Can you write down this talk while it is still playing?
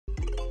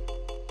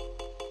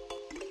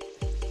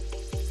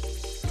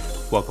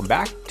Welcome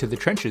back to The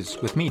Trenches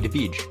with me,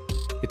 David.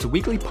 It's a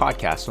weekly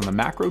podcast on the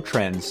macro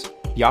trends,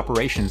 the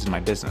operations in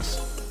my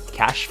business,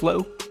 cash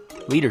flow,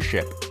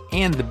 leadership,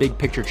 and the big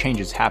picture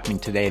changes happening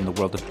today in the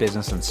world of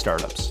business and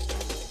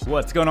startups.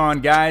 What's going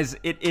on, guys?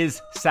 It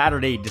is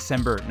Saturday,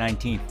 December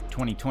 19th,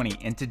 2020,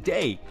 and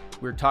today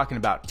we're talking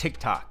about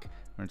TikTok.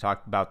 We're going to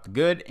talk about the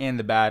good and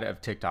the bad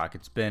of TikTok.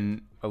 It's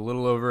been a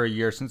little over a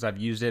year since I've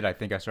used it. I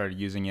think I started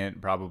using it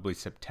probably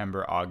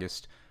September,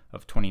 August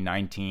of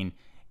 2019.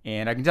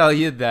 And I can tell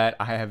you that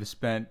I have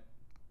spent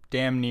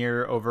damn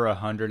near over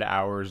 100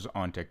 hours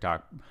on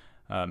TikTok,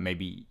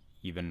 maybe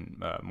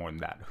even more than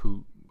that.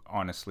 Who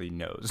honestly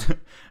knows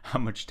how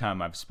much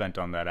time I've spent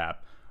on that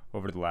app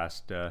over the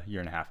last year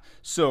and a half.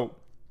 So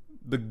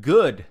the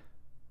good,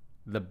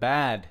 the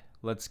bad,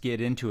 let's get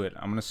into it.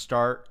 I'm going to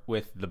start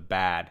with the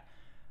bad.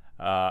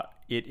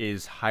 It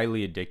is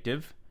highly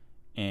addictive,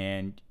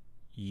 and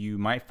you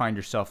might find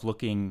yourself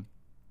looking,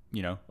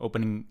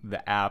 opening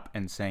the app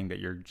and saying that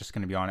you're just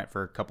going to be on it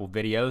for a couple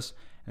videos.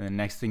 And the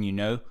next thing you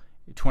know,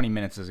 20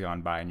 minutes has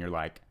gone by and you're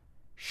like,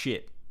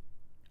 shit,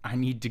 I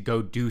need to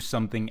go do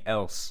something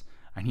else.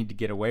 I need to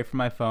get away from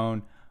my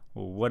phone.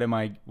 What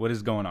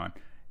is going on?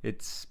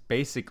 It's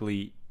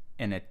basically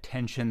an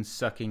attention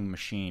sucking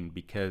machine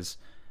because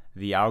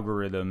the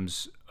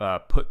algorithms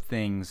put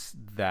things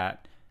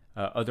that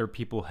other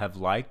people have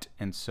liked.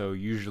 And so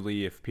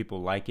usually if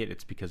people like it,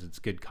 it's because it's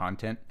good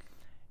content.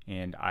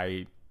 And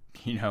I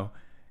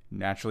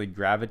naturally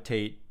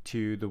gravitate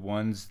to the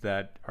ones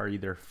that are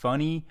either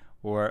funny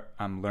or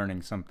I'm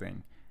learning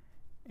something.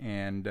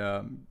 And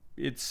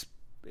it's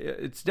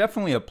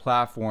definitely a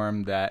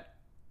platform that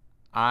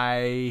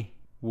I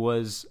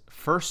was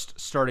first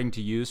starting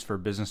to use for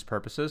business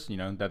purposes.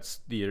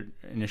 That's the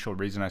initial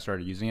reason I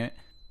started using it.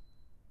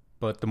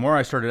 But the more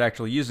I started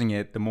actually using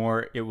it, the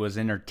more it was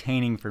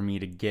entertaining for me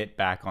to get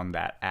back on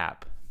that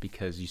app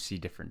because you see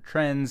different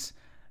trends.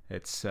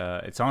 It's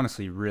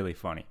honestly really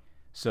funny.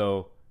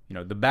 So,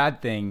 the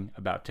bad thing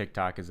about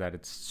TikTok is that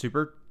it's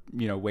super,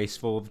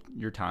 wasteful of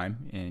your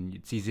time and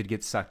it's easy to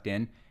get sucked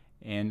in.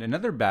 And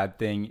another bad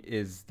thing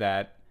is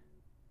that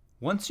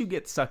once you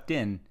get sucked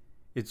in,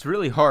 it's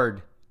really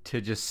hard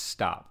to just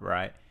stop,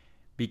 right?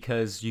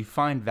 Because you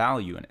find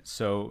value in it.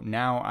 So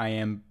now I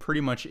am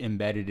pretty much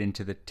embedded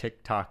into the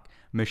TikTok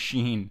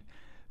machine.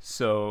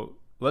 So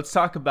let's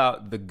talk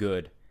about the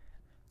good.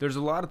 There's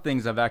a lot of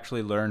things I've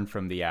actually learned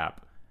from the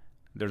app.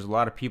 There's a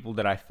lot of people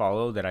that I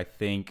follow that I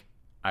think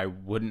I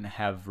wouldn't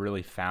have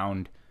really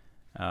found.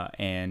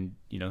 And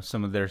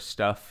some of their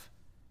stuff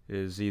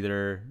is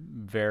either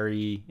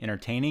very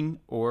entertaining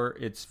or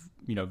it's,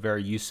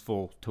 very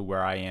useful to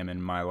where I am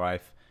in my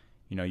life.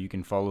 You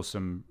can follow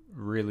some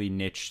really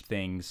niche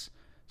things.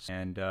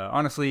 And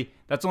honestly,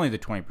 that's only the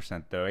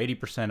 20% though.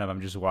 80% of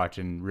I'm just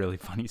watching really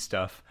funny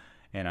stuff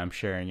and I'm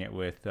sharing it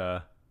with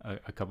a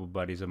couple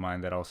buddies of mine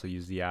that also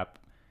use the app.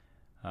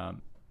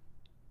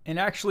 And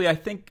actually, I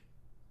think,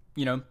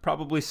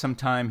 probably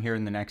sometime here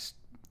in the next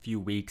few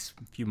weeks,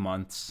 few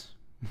months,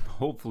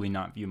 hopefully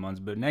not few months,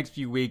 but next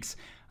few weeks,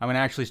 I'm going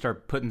to actually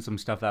start putting some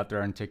stuff out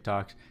there on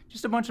TikTok.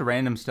 Just a bunch of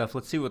random stuff.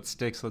 Let's see what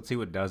sticks. Let's see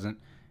what doesn't.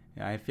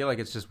 I feel like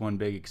it's just one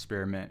big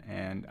experiment.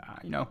 And,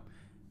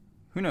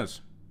 who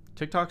knows?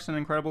 TikTok's an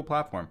incredible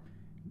platform.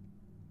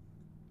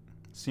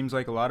 Seems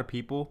like a lot of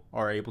people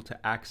are able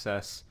to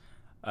access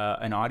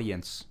an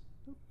audience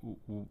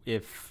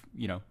if,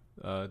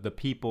 the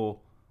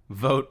people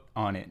vote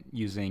on it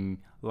using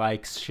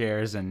likes,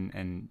 shares,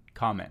 and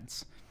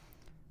comments.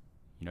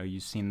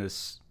 You've seen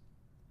this.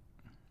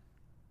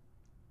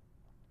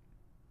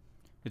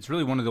 It's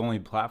really one of the only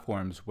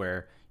platforms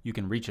where you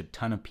can reach a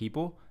ton of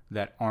people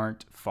that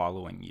aren't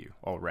following you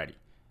already.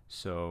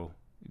 So,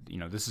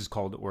 this is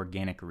called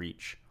organic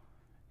reach.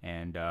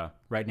 And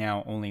right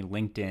now, only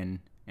LinkedIn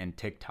and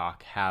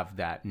TikTok have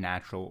that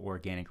natural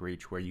organic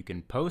reach where you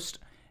can post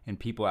and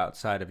people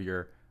outside of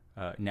your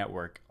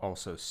network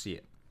also see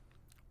it.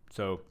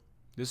 So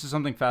this is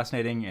something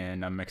fascinating,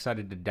 and I'm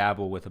excited to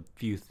dabble with a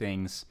few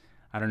things.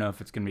 I don't know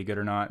if it's going to be good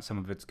or not. Some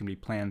of it's going to be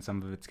planned.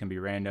 Some of it's going to be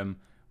random.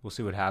 We'll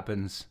see what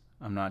happens.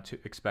 I'm not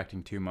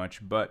expecting too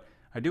much, but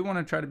I do want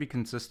to try to be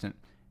consistent,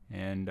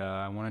 and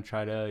I want to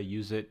try to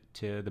use it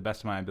to the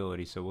best of my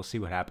ability. So we'll see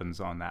what happens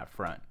on that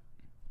front.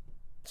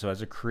 So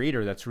as a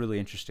creator, that's really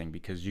interesting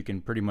because you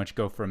can pretty much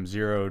go from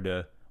 0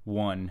 to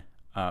 1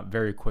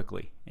 very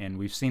quickly. And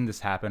we've seen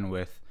this happen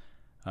with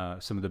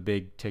some of the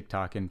big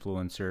TikTok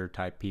influencer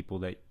type people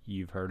that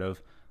you've heard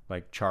of,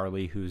 like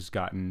Charlie, who's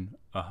gotten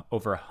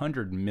over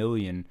 100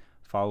 million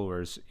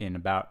followers in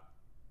about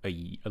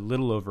a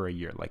little over a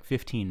year, like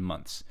 15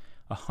 months.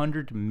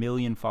 100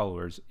 million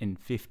followers in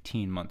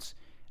 15 months.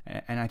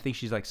 And I think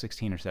she's like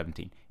 16 or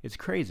 17. It's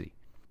crazy.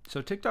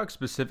 So TikTok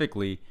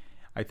specifically,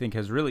 I think,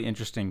 has really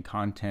interesting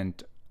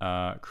content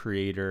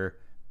creator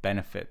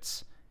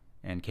benefits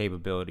and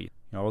capabilities.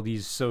 All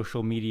these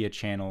social media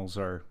channels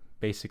are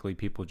basically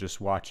people just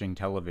watching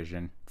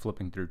television,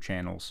 flipping through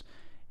channels.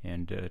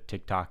 And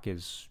TikTok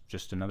is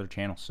just another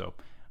channel. So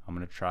I'm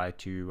going to try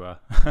to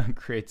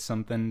create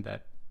something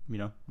that,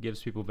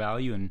 gives people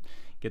value and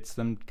gets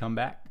them to come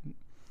back.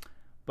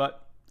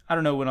 But I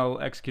don't know when I'll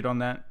execute on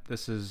that.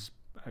 This is,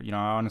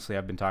 honestly,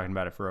 I've been talking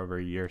about it for over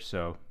a year,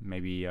 so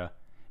maybe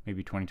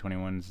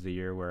 2021 is the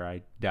year where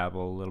I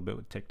dabble a little bit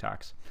with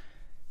TikToks.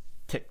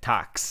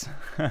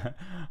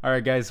 All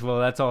right, guys. Well,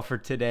 that's all for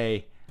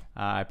today.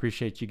 I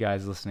appreciate you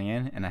guys listening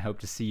in, and I hope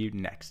to see you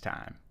next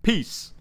time. Peace.